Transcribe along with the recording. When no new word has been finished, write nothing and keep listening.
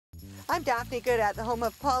I'm Daphne Goode at the home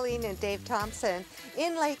of Pauline and Dave Thompson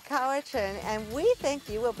in Lake Cowichan, and we think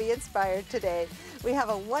you will be inspired today. We have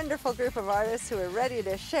a wonderful group of artists who are ready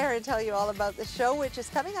to share and tell you all about the show, which is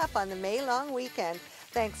coming up on the May long weekend.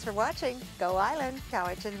 Thanks for watching. Go Island,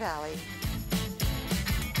 Cowichan Valley.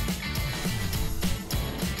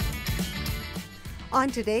 On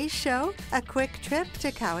today's show, a quick trip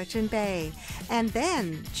to Cowichan Bay, and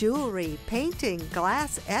then jewelry, painting,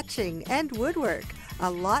 glass etching, and woodwork. A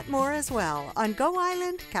lot more as well on Go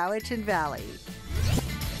Island, Cowichan Valley.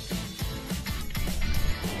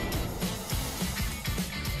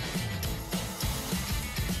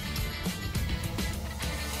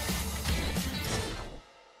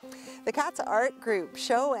 The Kaatza Art Group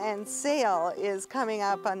show and sale is coming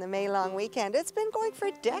up on the May long weekend. It's been going for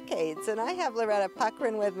decades, and I have Loretta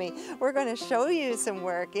Puckrin with me. We're going to show you some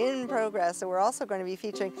work in progress, and we're also going to be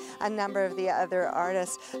featuring a number of the other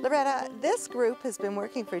artists. Loretta, this group has been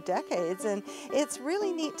working for decades, and it's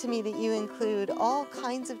really neat to me that you include all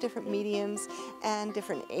kinds of different mediums and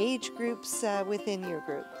different age groups within your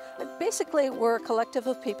group. Basically, we're a collective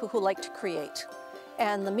of people who like to create.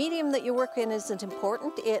 And the medium that you work in isn't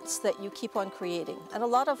important, it's that you keep on creating. And a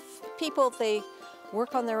lot of people, they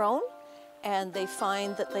work on their own and they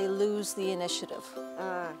find that they lose the initiative.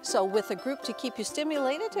 So with a group to keep you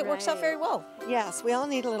stimulated, it works out very well. Yes, we all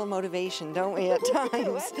need a little motivation, don't we, at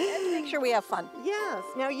times? And make sure we have fun. Yes.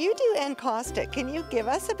 Now you do encaustic. Can you give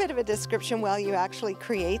us a bit of a description while you actually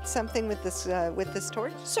create something with this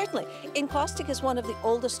torch? Certainly. Encaustic is one of the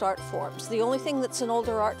oldest art forms. The only thing that's an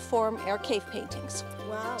older art form are cave paintings.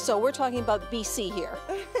 Wow. So we're talking about BC here.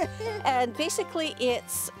 And basically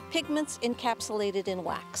it's pigments encapsulated in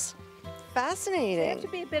wax. Fascinating. You have to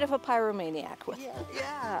be a bit of a pyromaniac with.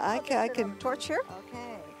 Yeah, I can torch here.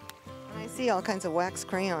 Okay. And I see all kinds of wax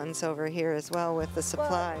crayons over here as well with the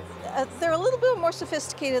supplies. Well, they're a little bit more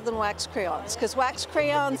sophisticated than wax crayons because wax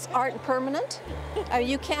crayons aren't permanent.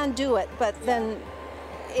 You can do it, but then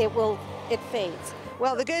it fades.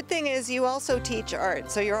 Well, the good thing is you also teach art,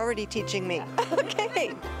 so you're already teaching me.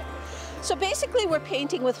 Okay. So basically we're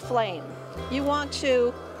painting with flame. You want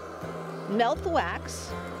to melt the wax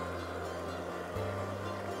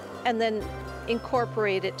and then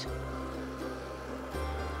incorporate it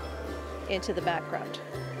into the background.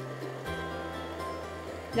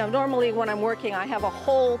 Now normally when I'm working I have a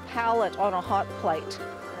whole palette on a hot plate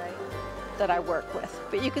that I work with.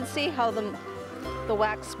 But you can see how the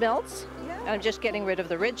wax melts. And I'm just getting rid of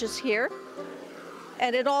the ridges here.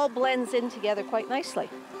 And it all blends in together quite nicely.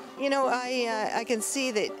 You know, I can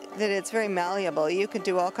see that it's very malleable. You can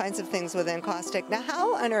do all kinds of things with encaustic. Now,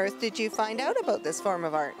 how on earth did you find out about this form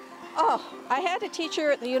of art? Oh, I had a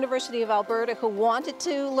teacher at the University of Alberta who wanted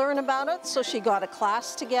to learn about it, so she got a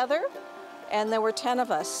class together, and there were 10 of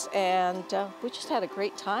us, and we just had a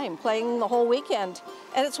great time playing the whole weekend.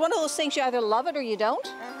 And it's one of those things you either love it or you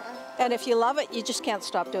don't, and if you love it, you just can't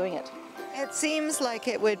stop doing it. It seems like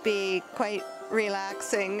it would be quite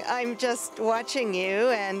relaxing. I'm just watching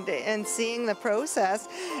you and seeing the process,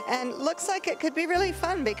 and looks like it could be really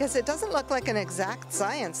fun because it doesn't look like an exact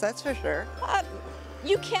science, that's for sure.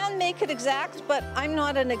 You can make it exact, but I'm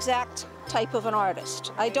not an exact type of an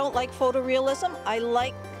artist. I don't like photorealism. I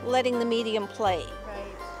like letting the medium play. Right.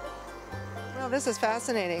 Well, this is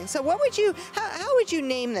fascinating. So what would you, how would you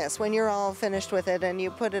name this when you're all finished with it and you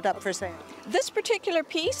put it up for sale? This particular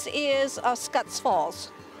piece is Scott's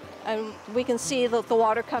Falls. And we can see the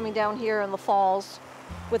water coming down here in the falls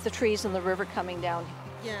with the trees and the river coming down.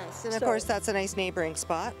 Yes, and of course that's a nice neighboring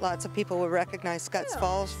spot. Lots of people will recognize Scott's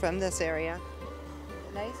Falls from this area.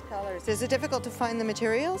 Nice colors. Is it difficult to find the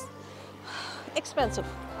materials? Expensive.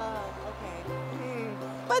 Oh, okay.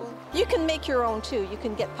 But you can make your own too. You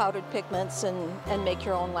can get powdered pigments and make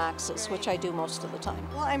your own waxes, which I do most of the time.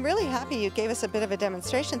 Well, I'm really happy you gave us a bit of a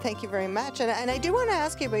demonstration. Thank you very much. And I do want to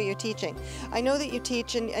ask you about your teaching. I know that you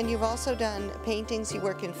teach and you've also done paintings. You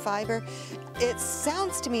work in fiber. It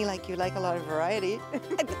sounds to me like you like a lot of variety.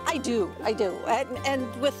 I do.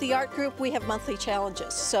 And with the art group, we have monthly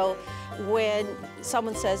challenges. So when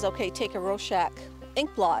someone says, okay, take a Rorschach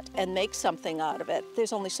ink blot and make something out of it,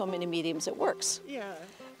 there's only so many mediums it works. Yeah.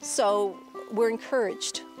 So we're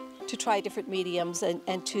encouraged to try different mediums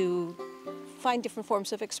and to find different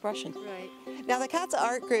forms of expression. Right. Now the Kaatza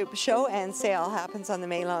Art Group show and sale happens on the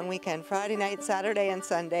May long weekend, Friday night, Saturday and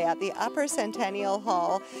Sunday at the Upper Centennial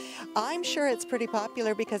Hall. I'm sure it's pretty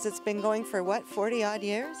popular because it's been going for what, 40 odd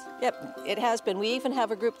years? Yep, it has been. We even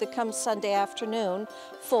have a group that comes Sunday afternoon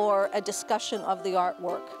for a discussion of the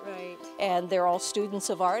artwork. Right. And they're all students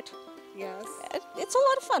of art. Yes. It's a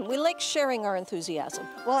lot of fun. We like sharing our enthusiasm.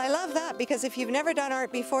 Well, I love that because if you've never done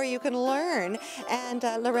art before, you can learn. And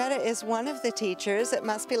Loretta is one of the teachers. It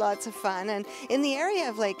must be lots of fun. And in the area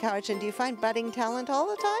of Lake Cowichan, do you find budding talent all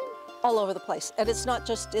the time? All over the place. And it's not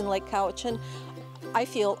just in Lake Cowichan. I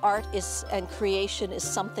feel art and creation is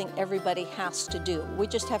something everybody has to do. We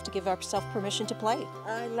just have to give ourselves permission to play.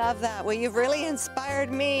 I love that. Well, you've really inspired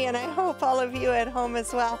me, and I hope all of you at home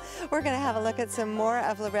as well. We're going to have a look at some more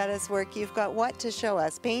of Loretta's work. You've got what to show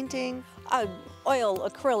us? Painting? Oil,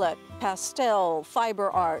 acrylic, pastel, fiber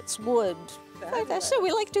arts, wood. So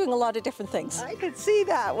we like doing a lot of different things. I could see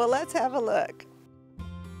that. Well, let's have a look.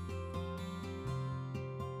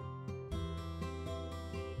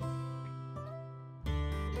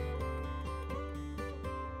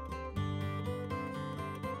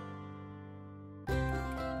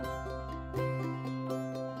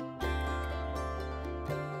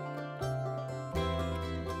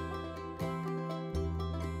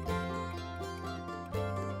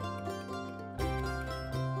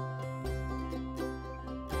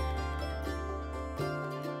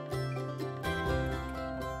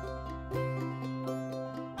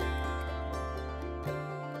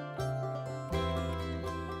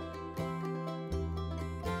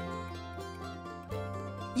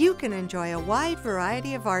 You can enjoy a wide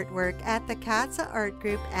variety of artwork at the Kaatza Art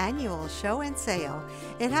Group annual show and sale.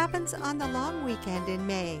 It happens on the long weekend in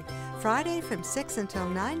May, Friday from 6 until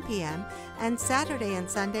 9 p.m. and Saturday and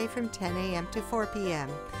Sunday from 10 a.m. to 4 p.m.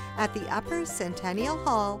 at the Upper Centennial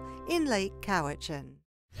Hall in Lake Cowichan.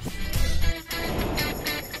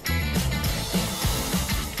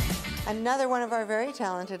 Another one of our very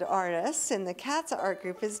talented artists in the Kaatza Art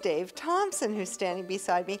Group is Dave Thompson, who's standing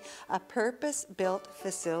beside me, a purpose-built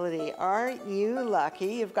facility. Aren't you lucky?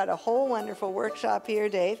 You've got a whole wonderful workshop here,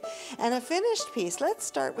 Dave, and a finished piece. Let's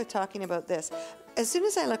start with talking about this. As soon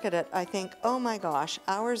as I look at it, I think, oh my gosh,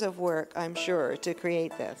 hours of work, I'm sure, to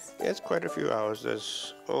create this. Yeah, it's quite a few hours.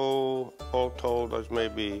 There's, all told, there's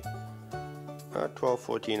maybe 12,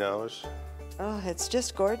 14 hours. Oh, it's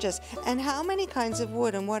just gorgeous. And how many kinds of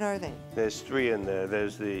wood, and what are they? There's 3 in there.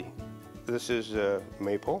 This is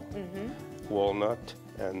maple, walnut,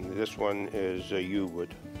 and this one is yew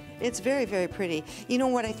wood. It's very, very pretty. You know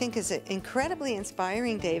what I think is incredibly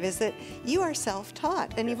inspiring, Dave, is that you are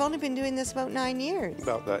self-taught, and you've only been doing this about 9 years.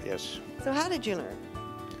 About that, yes. So how did you learn?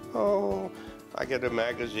 Oh, I get a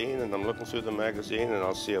magazine, and I'm looking through the magazine, and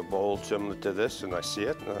I'll see a bowl similar to this, and I see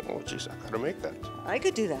it, and I go, oh, geez, I gotta make that. I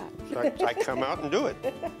could do that. So I come out and do it.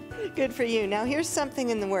 Good for you. Now, here's something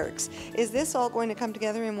in the works. Is this all going to come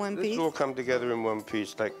together in one piece? This will come together in one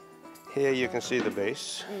piece. Like, here you can see the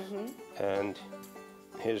base, and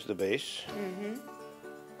here's the base.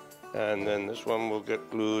 And then this one will get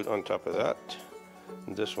glued on top of that,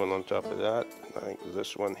 and this one on top of that, and I think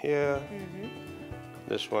this one here.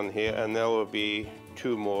 This one here, and there will be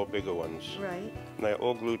 2 more bigger ones. Right. And they're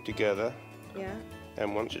all glued together. Yeah.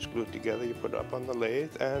 And once it's glued together, you put it up on the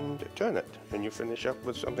lathe and turn it, and you finish up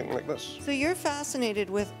with something like this. So you're fascinated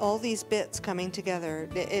with all these bits coming together.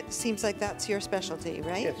 It seems like that's your specialty,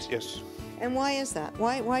 right? Yes, yes. And why is that?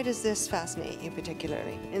 Why does this fascinate you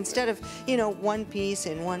particularly? Instead of, you know, one piece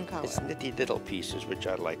in one color. It's nitty little pieces, which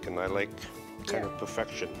I like, and I like kind of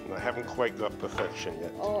perfection. And I haven't quite got perfection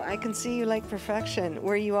yet. Oh, I can see you like perfection.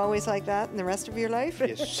 Were you always like that in the rest of your life?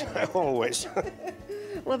 Yes, always.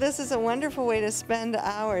 Well, this is a wonderful way to spend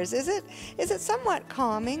hours. Is it somewhat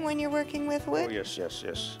calming when you're working with wood? Oh, yes, yes,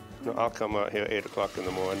 yes. No, I'll come out here 8 o'clock in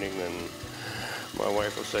the morning, and my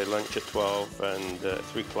wife will say lunch at 12, and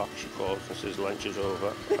 3 o'clock she calls and says lunch is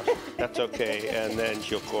over. That's okay, and then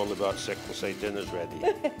she'll call about 6 and say dinner's ready.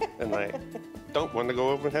 And I don't want to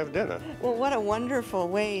go over and have dinner. Well, what a wonderful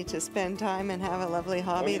way to spend time and have a lovely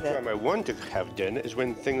hobby. The only time I want to have dinner is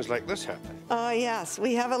when things like this happen. Oh, yes,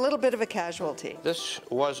 we have a little bit of a casualty. This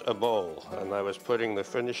was a bowl, and I was putting the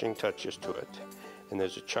finishing touches to it. And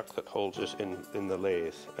there's a chuck that holds this in the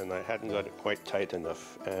lathe, and I hadn't got it quite tight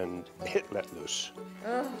enough, and it let loose.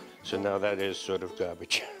 Oh. So now that is sort of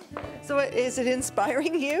garbage. So is it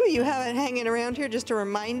inspiring you? You have it hanging around here just to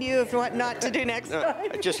remind you of what not to do next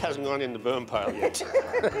time? It just hasn't gone in the burn pile yet.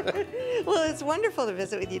 Well, it's wonderful to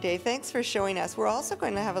visit with you, Dave. Thanks for showing us. We're also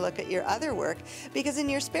going to have a look at your other work, because in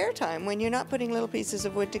your spare time, when you're not putting little pieces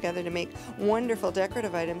of wood together to make wonderful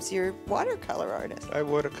decorative items, you're watercolor artist. I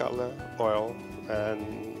watercolor, oil,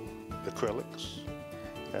 and acrylics,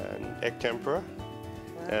 and egg tempera.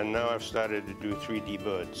 Wow. And now I've started to do 3D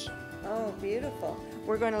birds. Oh, beautiful.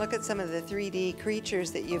 we're going to look at some of the 3D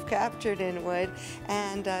creatures that you've captured in wood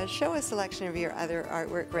and show a selection of your other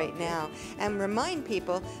artwork right now. And remind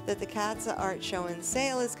people that the Kaatza Art Show and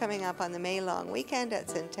Sale is coming up on the May long weekend at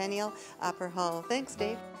Centennial Upper Hall. Thanks,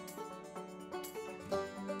 Dave.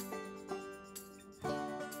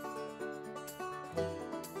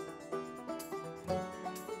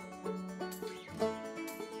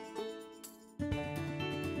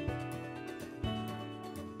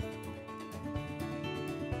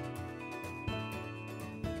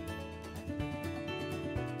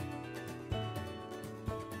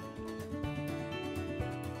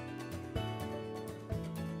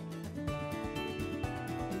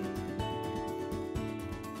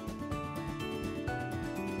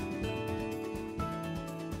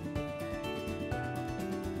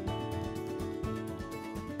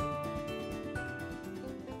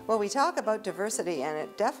 Well, we talk about diversity, and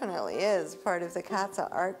it definitely is part of the Kaatza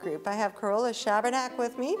art group. I have Karola Shabernak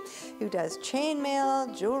with me, who does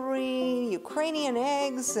chainmail, jewelry, Ukrainian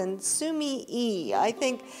eggs, and Sumi E. I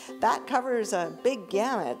think that covers a big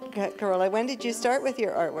gamut. Karola, when did you start with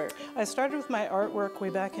your artwork? I started with my artwork way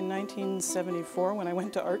back in 1974 when I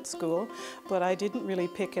went to art school, but I didn't really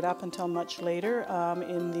pick it up until much later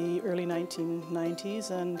in the early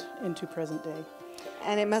 1990s and into present day.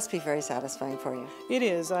 And it must be very satisfying for you. It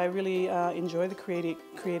is. I really enjoy the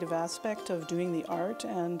creative aspect of doing the art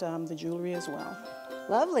and the jewelry as well.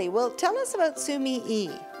 Lovely. Well, tell us about Sumi E.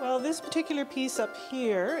 Well, this particular piece up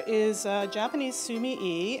here is Japanese Sumi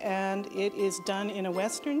E, and it is done in a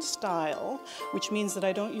Western style, which means that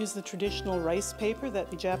I don't use the traditional rice paper that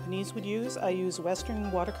the Japanese would use. I use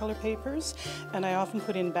Western watercolor papers, and I often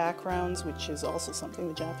put in backgrounds, which is also something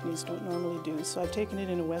the Japanese don't normally do. So I've taken it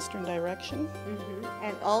in a Western direction.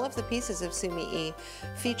 And all of the pieces of Sumi E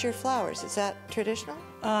feature flowers. Is that traditional?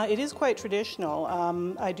 It is quite traditional.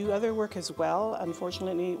 I do other work as well.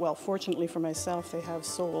 Unfortunately, well, fortunately for myself, they have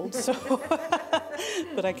sold, so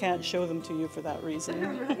but I can't show them to you for that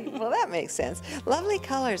reason. Right. Well, that makes sense. Lovely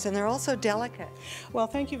colors, and they're also delicate. Well,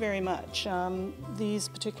 thank you very much. These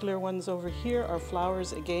particular ones over here are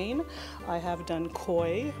flowers again. I have done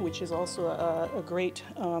koi, which is also a great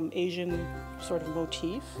Asian sort of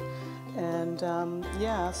motif. And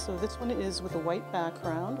yeah, so this one is with a white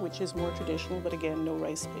background, which is more traditional, but again, no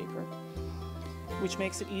rice paper, which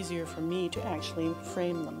makes it easier for me to actually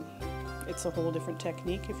frame them. It's a whole different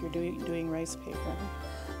technique if you're doing rice paper.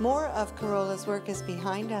 More of Karola's work is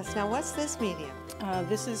behind us. Now, what's this medium?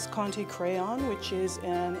 This is Conte crayon, which is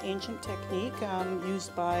an ancient technique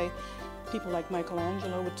used by people like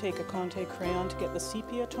Michelangelo. Would take a Conte crayon to get the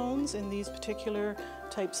sepia tones in these particular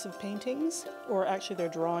types of paintings, or actually they're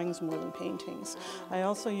drawings more than paintings. I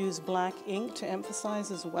also use black ink to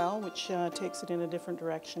emphasize as well, which takes it in a different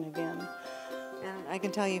direction again. And I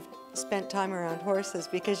can tell you've spent time around horses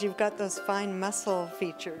because you've got those fine muscle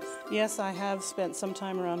features. Yes, I have spent some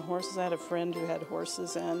time around horses. I had a friend who had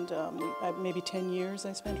horses, and maybe 10 years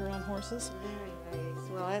I spent around horses. Very nice.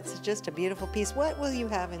 Well, it's just a beautiful piece. What will you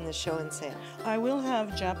have in the show and sale? I will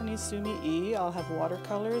have Japanese Sumi E. I'll have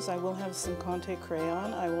watercolors. I will have some Conte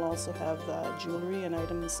crayon. I will also have jewelry and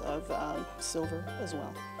items of silver as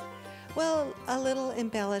well. Well, a little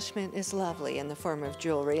embellishment is lovely in the form of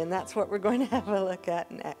jewelry, and that's what we're going to have a look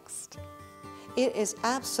at next. It is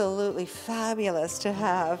absolutely fabulous to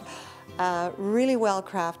have really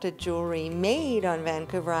well-crafted jewelry made on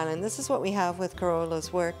Vancouver Island. This is what we have with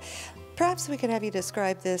Karola's work. Perhaps we could have you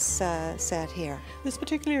describe this set here. This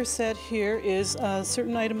particular set here is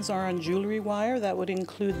certain items are on jewelry wire. That would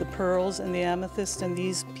include the pearls and the amethyst and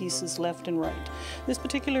these pieces left and right. This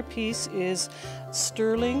particular piece is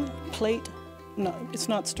sterling plate. No, it's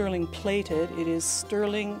not sterling plated, it is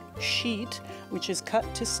sterling sheet, which is cut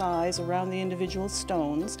to size around the individual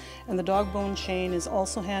stones, and the dog bone chain is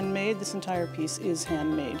also handmade. This entire piece is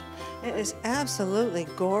handmade. It is absolutely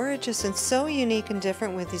gorgeous and so unique and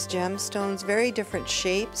different with these gemstones, very different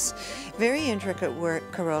shapes, very intricate work,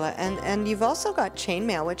 Karola, and you've also got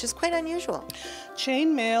chainmail, which is quite unusual.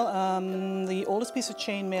 Chainmail, the oldest piece of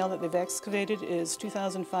chainmail that they've excavated is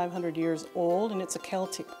 2,500 years old, and it's a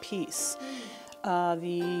Celtic piece.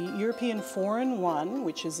 The European foreign one,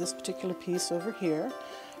 which is this particular piece over here,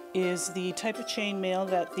 is the type of chainmail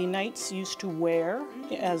that the knights used to wear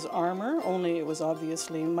as armor, only it was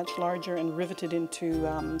obviously much larger and riveted into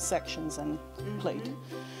sections and plate.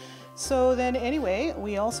 So then anyway,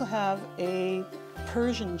 we also have a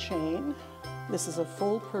Persian chain. This is a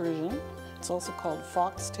full Persian. It's also called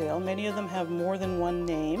foxtail. Many of them have more than one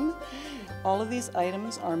name. All of these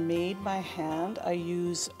items are made by hand. I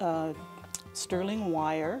use sterling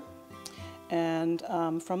wire, and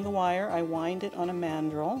from the wire I wind it on a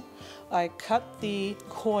mandrel. I cut the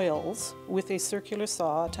coils with a circular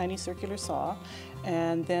saw, a tiny circular saw,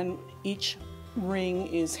 and then each ring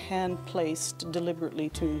is hand placed deliberately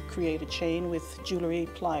to create a chain with jewelry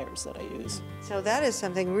pliers that I use. So that is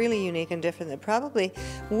something really unique and different that probably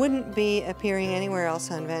wouldn't be appearing anywhere else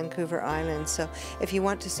on Vancouver Island. So if you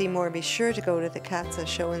want to see more, be sure to go to the Kaatza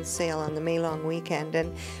show and sale on the May long weekend.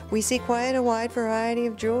 And we see quite a wide variety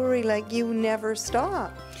of jewelry, like you never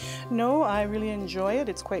stop. No, I really enjoy it.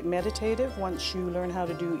 It's quite meditative once you learn how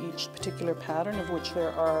to do each particular pattern, of which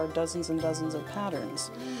there are dozens and dozens of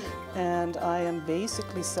patterns. And I am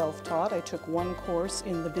basically self-taught. I took one course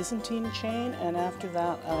in the Byzantine chain, and after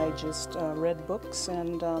that I just read books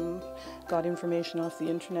and got information off the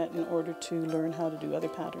internet in order to learn how to do other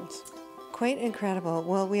patterns. Quite incredible.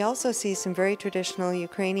 Well, we also see some very traditional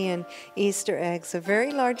Ukrainian Easter eggs, a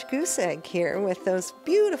very large goose egg here with those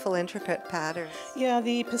beautiful intricate patterns. Yeah,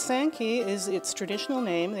 the pisanki is its traditional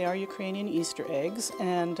name. They are Ukrainian Easter eggs,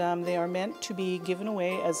 and they are meant to be given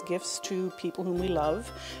away as gifts to people whom we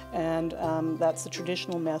love, and that's the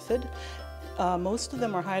traditional method. Most of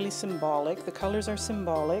them are highly symbolic. The colors are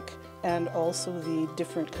symbolic, and also the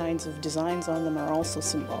different kinds of designs on them are also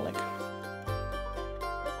symbolic.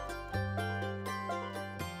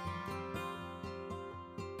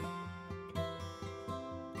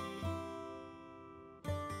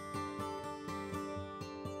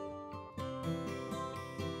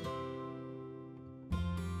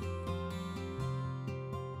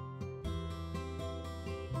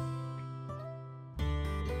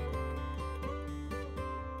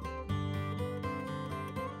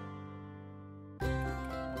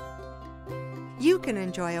 You can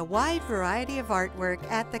enjoy a wide variety of artwork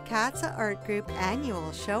at the Kaatza Art Group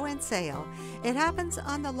annual show and sale. It happens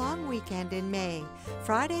on the long weekend in May,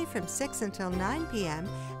 Friday from 6 until 9 p.m.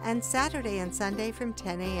 and Saturday and Sunday from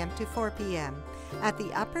 10 a.m. to 4 p.m. at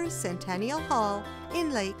the Upper Centennial Hall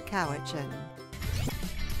in Lake Cowichan.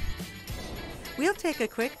 We'll take a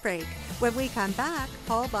quick break. When we come back,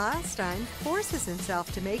 Paul Beilstein forces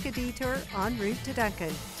himself to make a detour en route to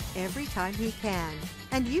Duncan every time he can.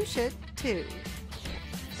 And you should too.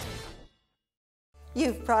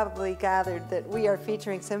 You've probably gathered that we are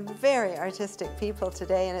featuring some very artistic people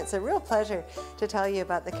today, and it's a real pleasure to tell you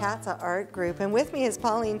about the Kaatza Art Group. And with me is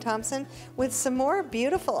Pauline Thompson with some more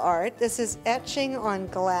beautiful art. This is etching on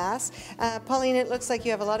glass. Pauline, it looks like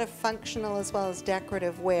you have a lot of functional as well as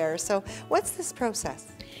decorative wear. So what's this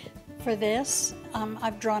process? For this,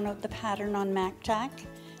 I've drawn out the pattern on MacTac.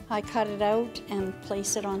 I cut it out and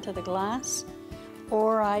place it onto the glass.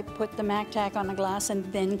 Or I put the MacTac on the glass and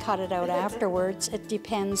then cut it out afterwards. It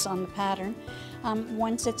depends on the pattern.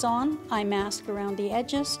 Once it's on, I mask around the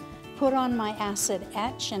edges, put on my acid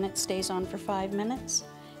etch, and it stays on for 5 minutes.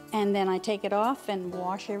 And then I take it off and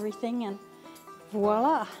wash everything, and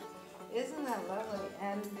voila. Isn't that lovely?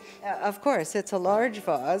 And of course, it's a large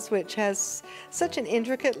vase which has such an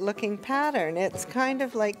intricate looking pattern. It's kind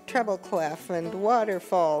of like treble clef and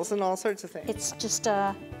waterfalls and all sorts of things. It's just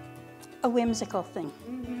a whimsical thing.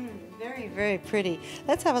 Very, very pretty.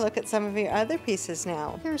 Let's have a look at some of your other pieces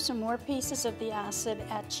now. Here's some more pieces of the acid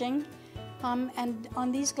etching. And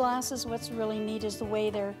on these glasses, what's really neat is the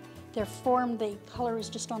way they're formed. The color is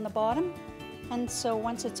just on the bottom. And so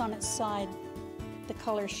once it's on its side, the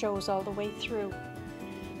color shows all the way through.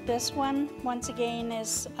 This one, once again,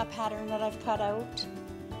 is a pattern that I've cut out.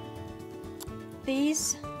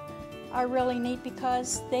 These are really neat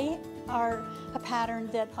because they are a pattern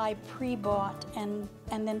that I pre-bought and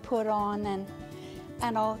then put on,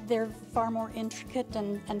 and all, they're far more intricate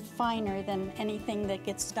and finer than anything that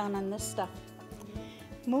gets done on this stuff.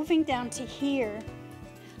 Moving down to here,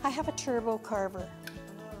 I have a turbo carver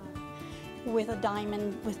with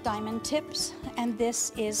diamond tips, and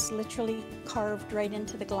this is literally carved right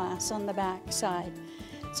into the glass on the back side.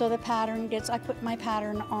 So the pattern gets, I put my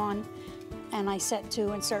pattern on and I set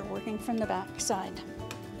to and start working from the back side.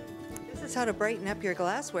 This is how to brighten up your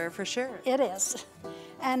glassware for sure. It is.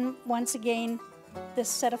 And once again, this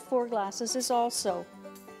set of 4 glasses is also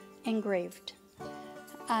engraved.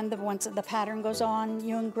 And once the pattern goes on,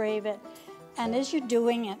 you engrave it. And as you're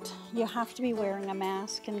doing it, you have to be wearing a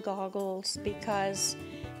mask and goggles because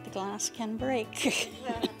the glass can break.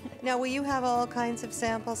 Now, will you have all kinds of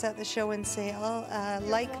samples at the show and sale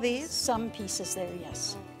like these? Some pieces there,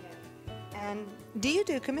 yes. And do you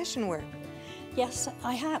do commission work? Yes,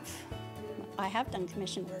 I have. I have done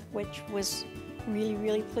commission work, which was really,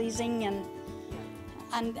 really pleasing, and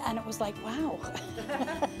it was like, wow.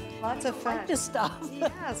 Lots of fun. Like this stuff.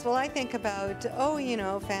 Yes, well, I think about, oh, you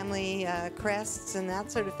know, family crests and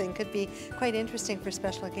that sort of thing could be quite interesting for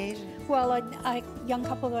special occasions. Well, a young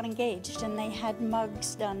couple got engaged and they had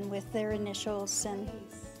mugs done with their initials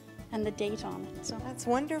and the date on it. So That's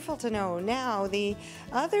wonderful to know. Now, the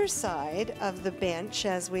other side of the bench,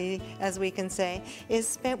 as we can say, is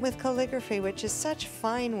spent with calligraphy, which is such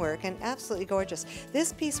fine work and absolutely gorgeous.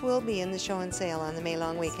 This piece will be in the show and sale on the May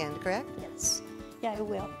long weekend, correct? yes, yeah, it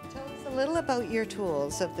will. Tell us a little about your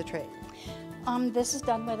tools of the trade. This is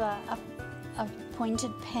done with a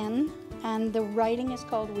pointed pen, and the writing is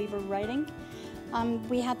called Weaver writing.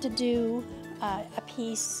 We had to do a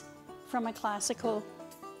piece from a classical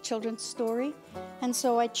children's story, and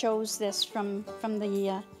so I chose this from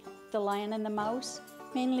the Lion and the Mouse,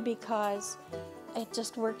 mainly because it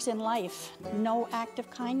just works in life. No act of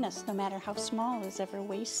kindness, no matter how small, is ever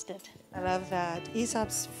wasted. I love that.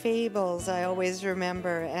 Aesop's fables I always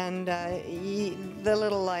remember, and the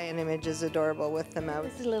little lion image is adorable with the mouse.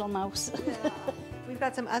 This is a little mouse. We've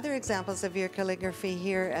got some other examples of your calligraphy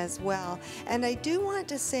here as well. And I do want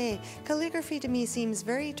to say, calligraphy to me seems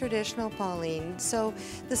very traditional, Pauline. So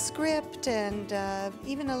the script and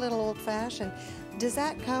even a little old-fashioned, does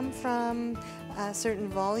that come from certain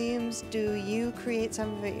volumes? Do you create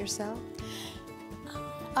some of it yourself?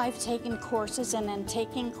 I've taken courses and then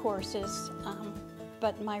taking courses,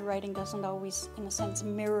 but my writing doesn't always, in a sense,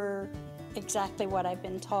 mirror exactly what I've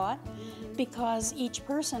been taught, because each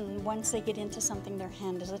person, once they get into something, their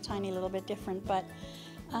hand is a tiny little bit different. But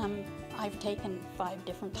I've taken 5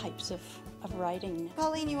 different types of writing.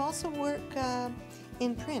 Pauline, you also work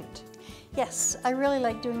in print. Yes, I really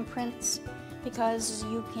like doing prints because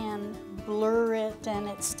you can blur it and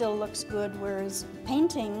it still looks good, whereas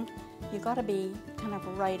painting, you got to be kind of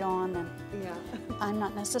right on, and Yeah. I'm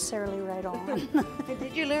not necessarily right on.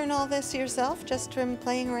 Did you learn all this yourself just from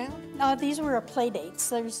playing around? These were play dates.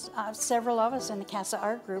 There's several of us in the Kaatza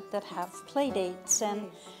art group that have play dates,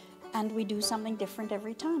 and we do something different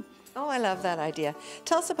every time. Oh, I love that idea.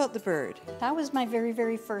 Tell us about the bird. That was my very,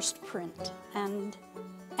 very first print, and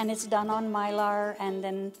it's done on mylar, and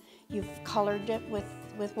then you've colored it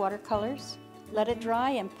with watercolors, let it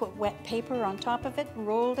dry, and put wet paper on top of it,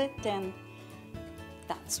 rolled it, and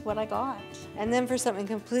that's what I got. And then for something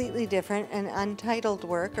completely different, an untitled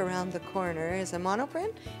work around the corner is a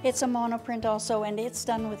monoprint? It's a monoprint also, and it's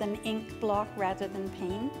done with an ink block rather than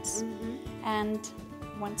paints. And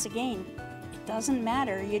once again, it doesn't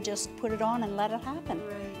matter. You just put it on and let it happen.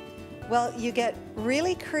 Well, you get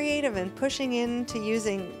really creative in pushing into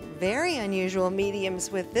using very unusual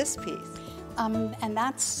mediums with this piece. And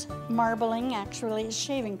that's marbling, actually. It's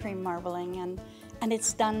shaving cream marbling, and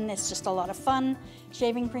it's done. It's just a lot of fun.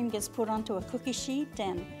 Shaving cream gets put onto a cookie sheet,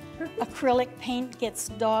 and acrylic paint gets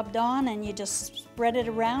daubed on, and you just spread it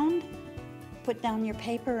around, put down your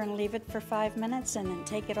paper and leave it for 5 minutes, and then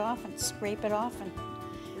take it off and scrape it off. And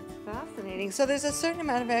It's fascinating. So there's a certain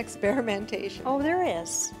amount of experimentation. oh, there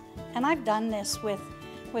is. And I've done this with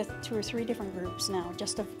 2 or 3 different groups now,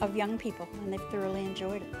 just of young people, and they've thoroughly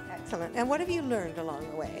enjoyed it. Excellent. And what have you learned along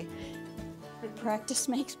the way? Practice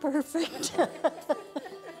makes perfect.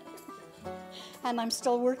 And I'm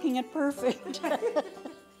still working at perfect.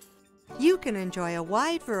 You can enjoy a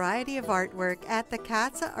wide variety of artwork at the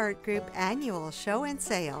Kaatza Art Group annual show and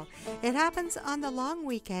sale. It happens on the long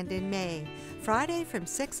weekend in May, Friday from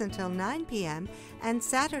 6 until 9 p.m. and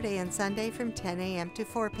Saturday and Sunday from 10 a.m. to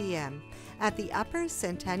 4 p.m. at the Upper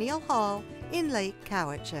Centennial Hall in Lake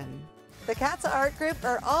Cowichan. The Kaatza Art Group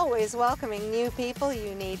are always welcoming new people.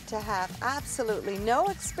 You need to have absolutely no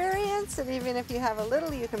experience, and even if you have a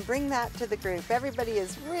little, you can bring that to the group. Everybody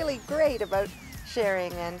is really great about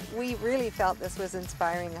sharing, and we really felt this was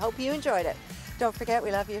inspiring. I hope you enjoyed it. Don't forget,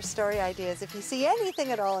 we love your story ideas. If you see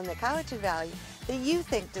anything at all in the Cowichan Valley that you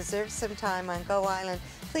think deserves some time on Go Island,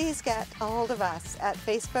 please get a hold of us at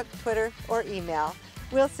Facebook, Twitter, or email.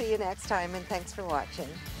 We'll see you next time, and thanks for watching.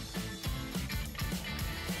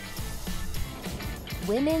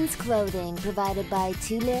 Women's clothing provided by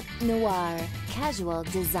Tulip Noir, casual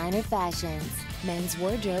designer fashions. Men's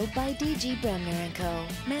wardrobe by DG Bremner & Co.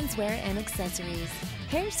 Menswear and accessories.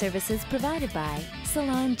 Hair services provided by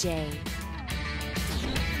Salon J.